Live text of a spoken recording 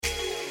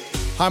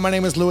Hi, my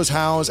name is Lewis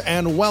Howes,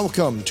 and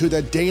welcome to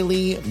the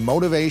Daily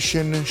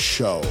Motivation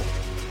Show.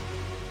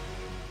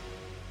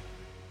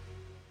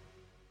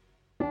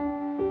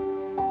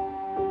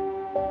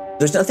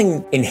 There's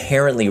nothing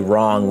inherently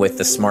wrong with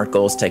the SMART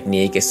goals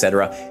technique,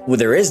 etc. Well,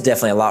 there is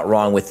definitely a lot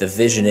wrong with the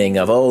visioning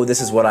of, oh, this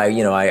is what I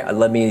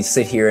let me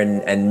sit here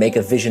and make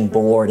a vision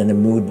board and a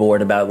mood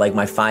board about like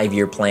my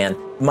 5-year plan.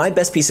 My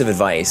best piece of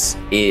advice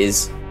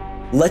is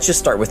let's just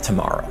start with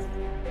tomorrow.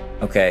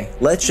 Okay,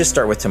 let's just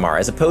start with tomorrow,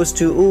 as opposed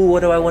to, ooh, what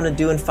do I want to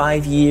do in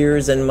 5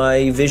 years and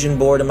my vision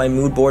board and my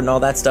mood board and all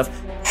that stuff.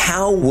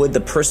 How would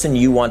the person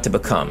you want to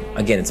become,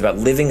 again, it's about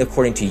living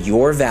according to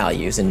your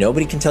values, and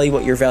nobody can tell you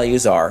what your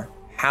values are.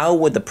 How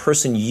would the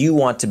person you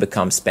want to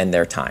become spend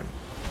their time?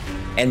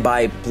 And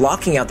by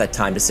blocking out that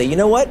time to say, you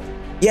know what?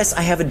 Yes,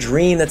 I have a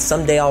dream that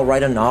someday I'll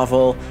write a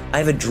novel. I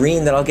have a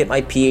dream that I'll get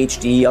my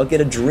PhD. I'll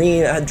get a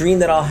dream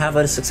that I'll have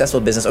a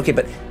successful business. Okay,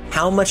 but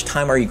how much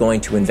time are you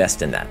going to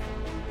invest in that?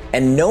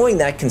 And knowing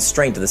that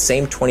constraint of the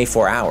same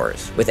 24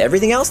 hours with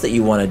everything else that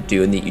you want to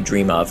do and that you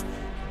dream of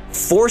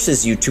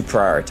forces you to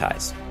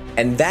prioritize.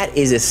 And that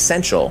is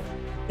essential.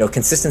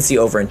 Consistency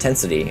over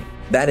intensity.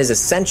 That is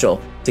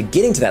essential to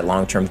getting to that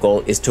long-term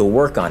goal, is to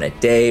work on it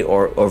day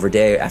or over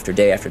day after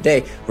day after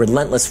day.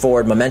 Relentless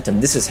forward momentum.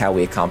 This is how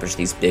we accomplish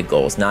these big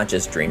goals, not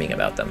just dreaming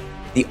about them.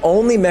 The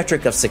only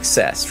metric of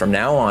success from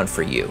now on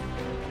for you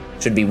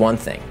should be one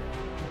thing.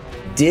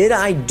 Did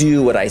I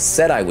do what I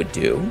said I would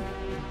do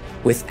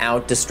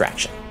without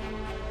distraction?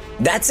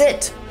 That's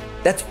it.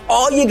 That's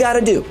all you got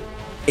to do.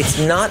 It's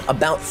not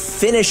about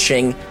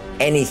finishing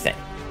anything.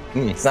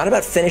 It's not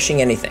about finishing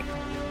anything.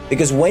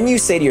 Because when you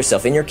say to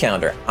yourself in your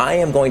calendar, I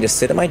am going to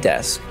sit at my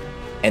desk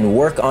and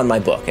work on my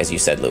book, as you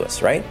said,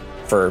 Lewis, right?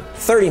 For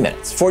 30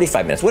 minutes,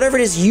 45 minutes, whatever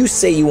it is you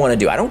say you want to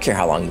do. I don't care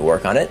how long you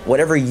work on it,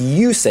 whatever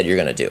you said you're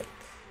going to do.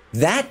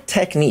 That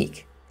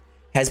technique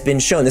has been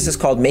shown. This is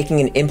called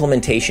making an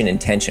implementation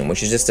intention,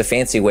 which is just a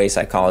fancy way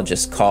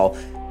psychologists call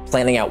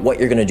planning out what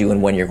you're going to do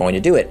and when you're going to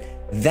do it.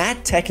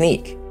 That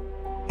technique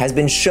has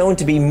been shown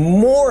to be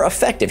more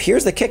effective.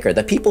 Here's the kicker.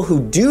 The people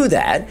who do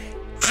that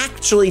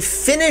actually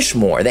finish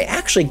more. They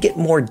actually get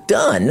more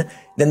done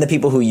than the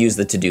people who use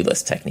the to-do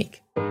list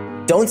technique.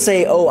 Don't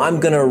say, oh,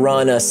 I'm going to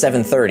run a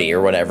 7:30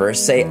 or whatever.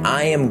 Say,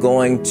 I am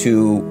going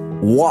to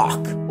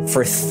walk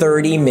for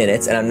 30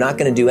 minutes and I'm not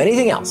going to do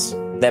anything else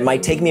that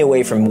might take me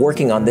away from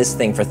working on this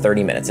thing for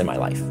 30 minutes in my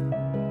life.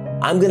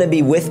 I'm going to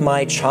be with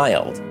my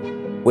child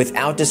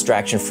without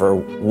distraction for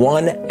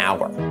 1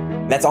 hour.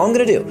 That's all I'm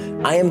going to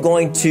do. I am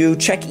going to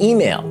check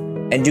email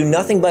and do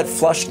nothing but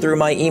flush through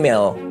my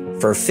email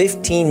for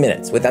 15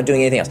 minutes without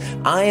doing anything else.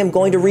 I am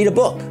going to read a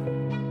book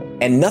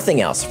and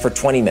nothing else for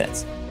 20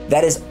 minutes.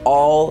 That is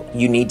all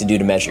you need to do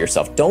to measure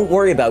yourself. Don't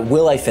worry about,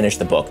 will I finish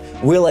the book?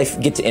 Will I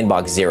get to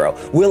inbox 0?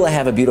 Will I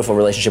have a beautiful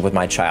relationship with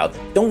my child?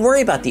 Don't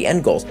worry about the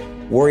end goals.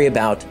 Worry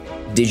about,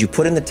 did you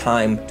put in the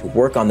time to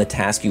work on the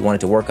task you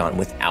wanted to work on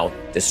without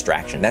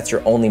distraction? That's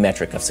your only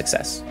metric of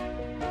success.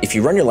 If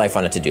you run your life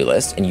on a to-do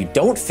list and you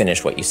don't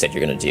finish what you said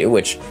you're going to do,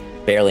 which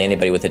barely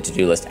anybody with a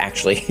to-do list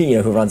actually,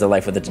 who runs a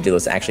life with a to-do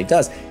list actually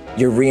does,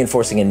 you're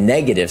reinforcing a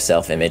negative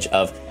self-image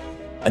of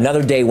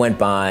another day went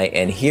by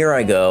and here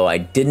I go. I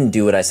didn't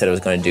do what I said I was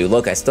going to do.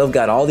 Look, I still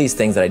got all these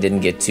things that I didn't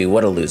get to.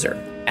 What a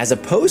loser. As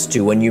opposed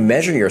to when you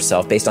measure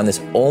yourself based on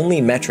this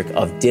only metric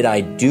of, did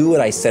I do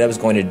what I said I was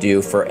going to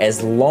do for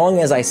as long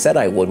as I said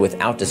I would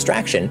without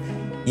distraction,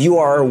 you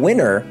are a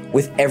winner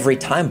with every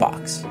time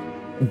box.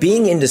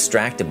 Being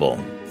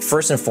indistractable,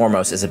 first and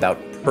foremost, is about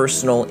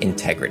personal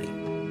integrity.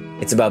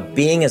 It's about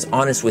being as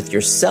honest with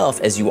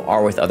yourself as you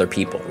are with other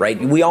people, right?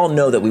 We all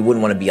know that we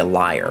wouldn't want to be a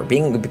liar.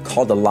 Being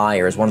called a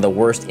liar is one of the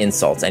worst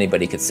insults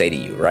anybody could say to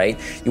you, right?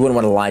 You wouldn't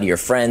want to lie to your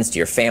friends, to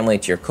your family,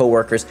 to your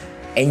coworkers,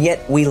 and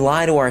yet we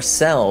lie to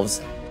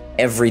ourselves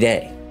every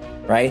day,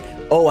 right?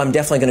 Oh, I'm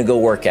definitely going to go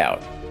work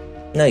out.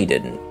 No, you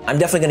didn't. I'm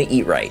definitely going to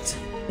eat right.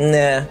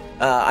 Nah.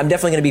 I'm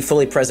definitely going to be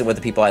fully present with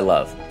the people I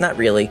love. Not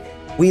really.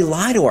 We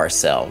lie to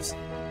ourselves,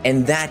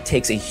 and that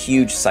takes a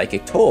huge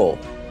psychic toll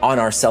on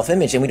our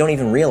self-image, and we don't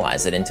even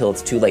realize it until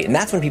it's too late. And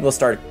that's when people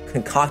start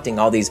concocting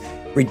all these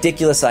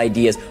ridiculous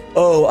ideas.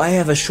 Oh, I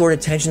have a short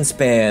attention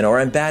span, or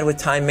I'm bad with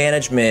time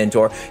management,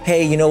 or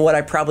hey, you know what,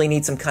 I probably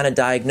need some kind of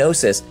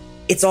diagnosis.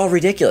 It's all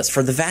ridiculous.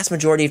 For the vast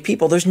majority of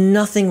people, there's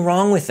nothing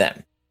wrong with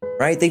them,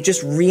 right? They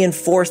just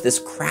reinforce this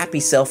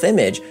crappy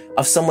self-image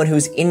of someone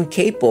who's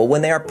incapable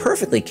when they are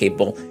perfectly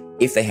capable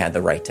if they had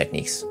the right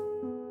techniques.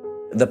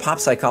 The pop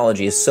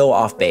psychology is so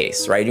off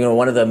base, right?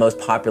 One of the most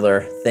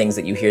popular things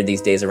that you hear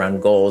these days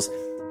around goals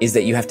is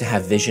that you have to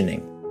have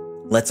visioning.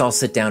 Let's all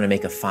sit down and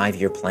make a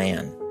 5-year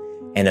plan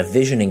and a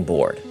visioning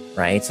board,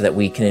 right? So that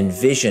we can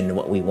envision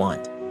what we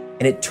want.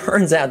 And it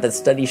turns out that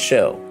studies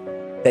show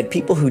that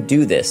people who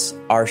do this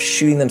are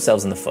shooting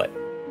themselves in the foot.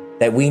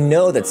 That we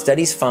know that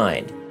studies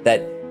find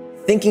that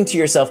thinking to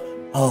yourself,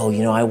 oh,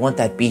 I want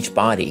that beach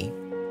body,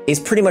 is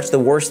pretty much the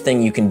worst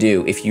thing you can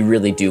do if you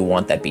really do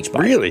want that beach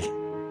body. Really?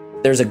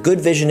 There's a good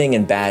visioning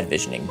and bad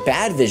visioning.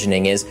 Bad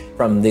visioning is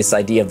from this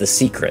idea of The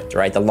Secret,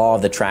 right? The law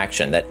of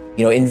attraction, that,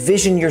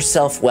 envision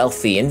yourself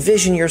wealthy,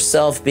 envision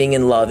yourself being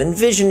in love,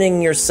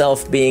 envisioning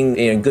yourself being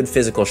in good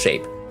physical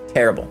shape.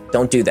 Terrible.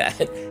 Don't do that.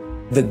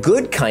 The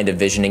good kind of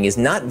visioning is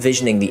not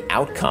visioning the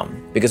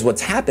outcome, because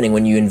what's happening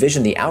when you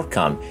envision the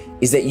outcome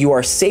is that you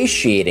are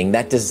satiating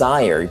that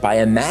desire. By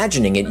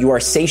imagining it, you are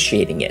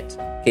satiating it.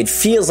 It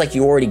feels like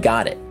you already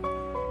got it.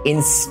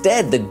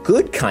 Instead, the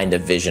good kind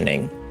of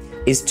visioning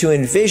is to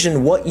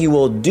envision what you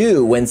will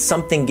do when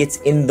something gets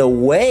in the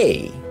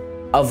way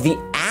of the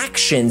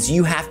actions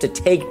you have to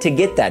take to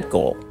get that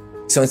goal.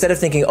 So instead of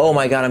thinking, oh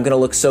my God, I'm going to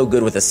look so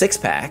good with a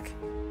six-pack,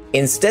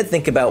 instead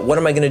think about, what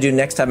am I going to do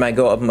next time I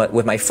go up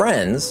with my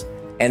friends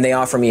and they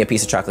offer me a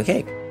piece of chocolate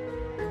cake?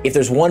 If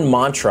there's one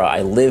mantra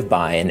I live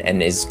by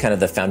and is kind of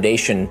the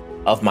foundation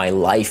of my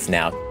life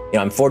now,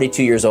 I'm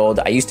 42 years old.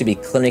 I used to be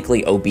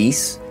clinically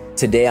obese.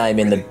 Today, I'm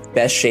in the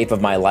best shape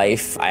of my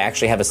life. I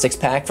actually have a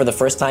six-pack for the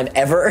first time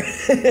ever.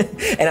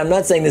 And I'm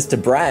not saying this to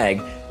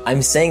brag.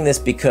 I'm saying this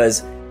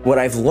because what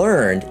I've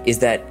learned is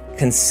that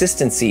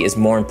consistency is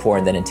more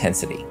important than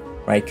intensity,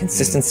 right?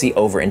 Consistency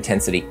over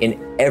intensity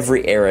in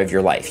every area of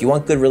your life. You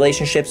want good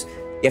relationships?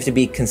 You have to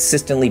be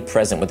consistently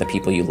present with the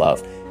people you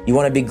love. You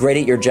want to be great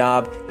at your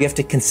job? You have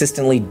to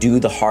consistently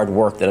do the hard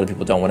work that other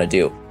people don't want to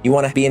do. You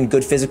want to be in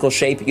good physical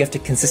shape? You have to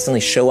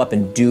consistently show up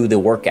and do the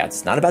workouts.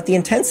 It's not about the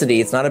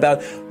intensity. It's not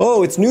about,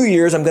 oh, it's New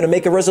Year's, I'm going to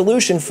make a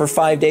resolution for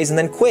 5 days and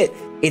then quit.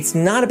 It's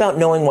not about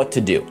knowing what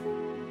to do.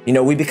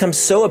 We become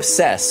so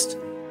obsessed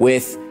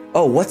with,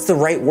 oh, what's the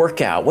right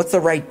workout? What's the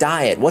right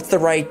diet? What's the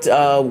right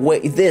way,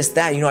 this,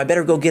 that? I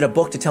better go get a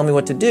book to tell me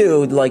what to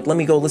do. Like, let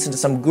me go listen to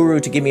some guru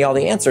to give me all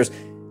the answers.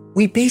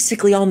 We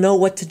basically all know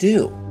what to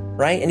do,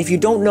 right? And if you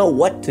don't know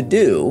what to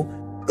do,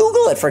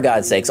 Google it, for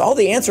God's sakes. All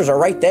the answers are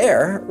right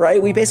there,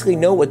 right? We basically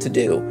know what to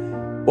do.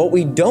 What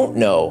we don't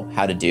know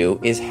how to do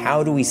is,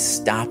 how do we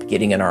stop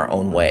getting in our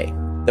own way?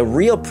 The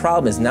real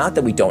problem is not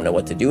that we don't know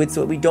what to do, it's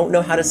that we don't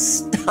know how to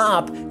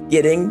stop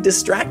getting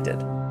distracted.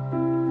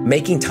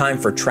 Making time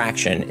for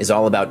traction is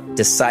all about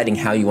deciding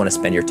how you want to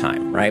spend your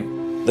time, right?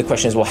 The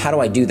question is, well, how do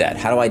I do that?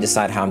 How do I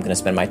decide how I'm going to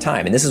spend my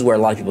time? And this is where a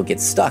lot of people get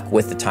stuck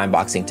with the time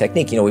boxing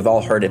technique. We've all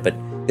heard it, but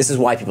this is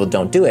why people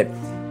don't do it.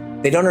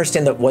 They don't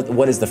understand that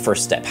what is the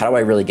first step? How do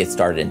I really get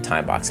started in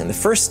time boxing? The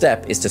first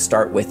step is to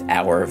start with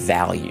our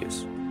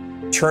values,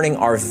 turning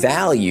our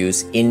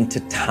values into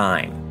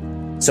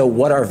time. So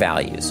what are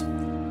values?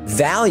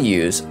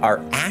 Values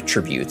are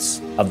attributes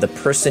of the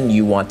person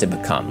you want to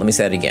become. Let me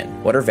say that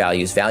again. What are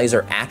values? Values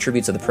are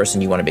attributes of the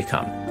person you want to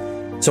become.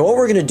 So what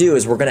we're going to do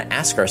is we're going to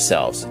ask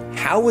ourselves,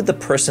 how would the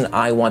person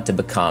I want to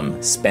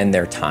become spend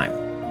their time?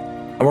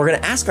 And we're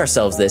going to ask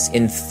ourselves this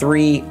in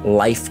 3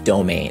 life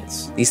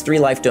domains. These 3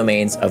 life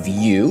domains of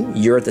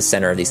you're at the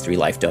center of these 3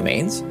 life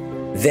domains,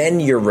 then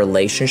your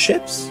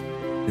relationships,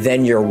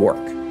 then your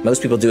work.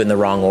 Most people do it in the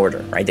wrong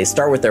order, right? They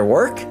start with their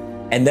work,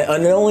 and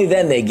only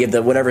then they give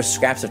whatever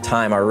scraps of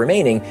time are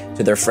remaining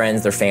to their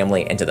friends, their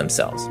family, and to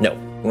themselves. No,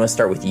 we want to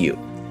start with you.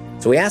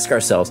 So we ask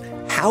ourselves,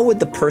 how would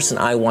the person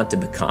I want to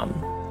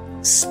become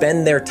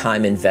spend their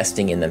time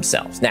investing in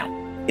themselves? Now,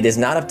 it is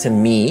not up to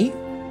me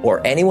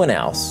or anyone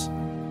else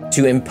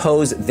to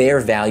impose their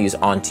values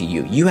onto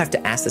you. You have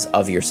to ask this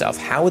of yourself.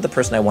 How would the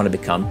person I want to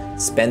become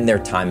spend their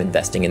time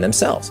investing in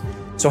themselves?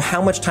 So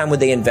how much time would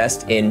they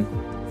invest in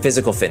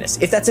physical fitness?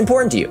 If that's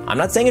important to you. I'm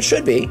not saying it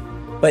should be,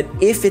 but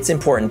if it's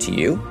important to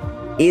you,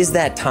 is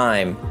that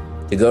time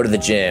to go to the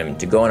gym,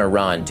 to go on a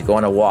run, to go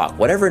on a walk,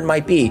 whatever it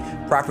might be,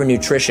 proper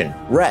nutrition,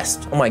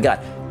 rest? Oh my God.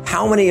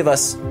 How many of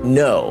us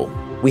know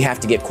we have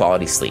to get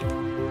quality sleep?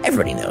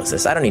 Everybody knows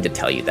this. I don't need to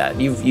tell you that.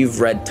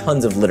 You've read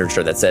tons of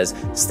literature that says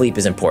sleep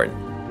is important.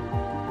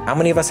 How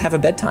many of us have a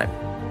bedtime?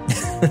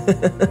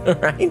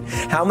 Right?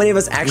 How many of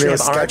us actually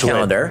have on our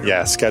calendar?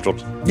 Yeah, scheduled.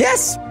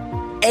 Yes.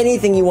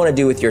 Anything you want to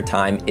do with your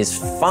time is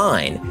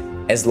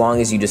fine as long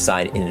as you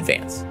decide in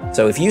advance.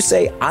 So if you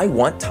say, I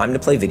want time to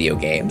play video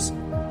games,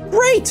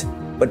 great,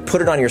 but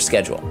put it on your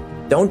schedule.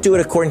 Don't do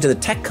it according to the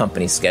tech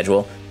company's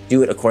schedule.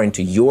 Do it according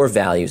to your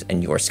values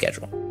and your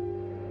schedule.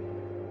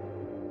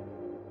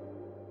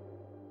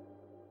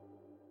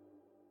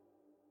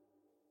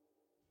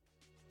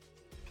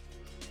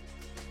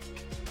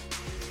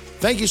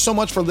 Thank you so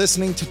much for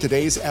listening to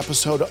today's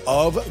episode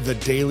of The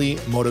Daily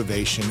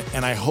Motivation,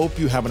 and I hope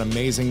you have an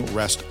amazing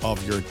rest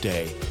of your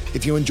day.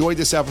 If you enjoyed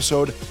this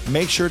episode,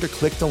 make sure to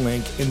click the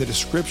link in the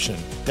description.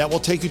 That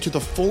will take you to the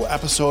full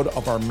episode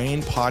of our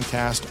main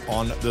podcast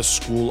on the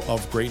School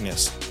of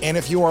Greatness. And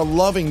if you are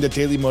loving The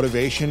Daily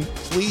Motivation,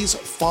 please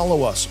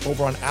follow us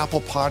over on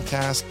Apple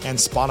Podcasts and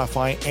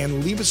Spotify,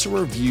 and leave us a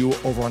review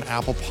over on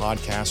Apple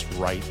Podcasts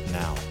right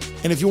now.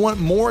 And if you want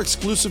more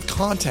exclusive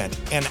content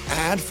and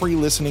ad-free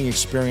listening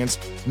experience,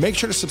 make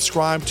sure to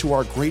subscribe to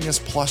our Greatness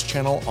Plus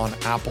channel on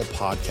Apple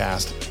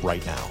Podcast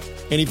right now.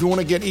 And if you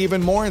want to get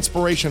even more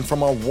inspiration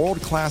from our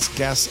world-class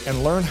guests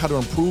and learn how to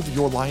improve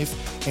your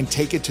life and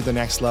take it to the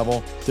next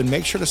level, then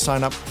make sure to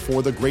sign up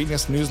for the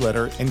Greatness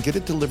newsletter and get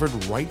it delivered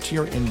right to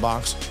your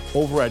inbox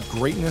over at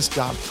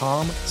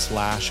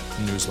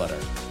greatness.com/newsletter.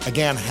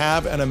 Again,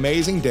 have an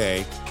amazing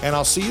day, and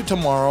I'll see you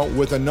tomorrow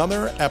with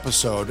another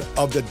episode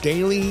of the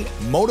Daily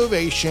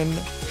Motivation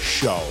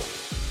Show.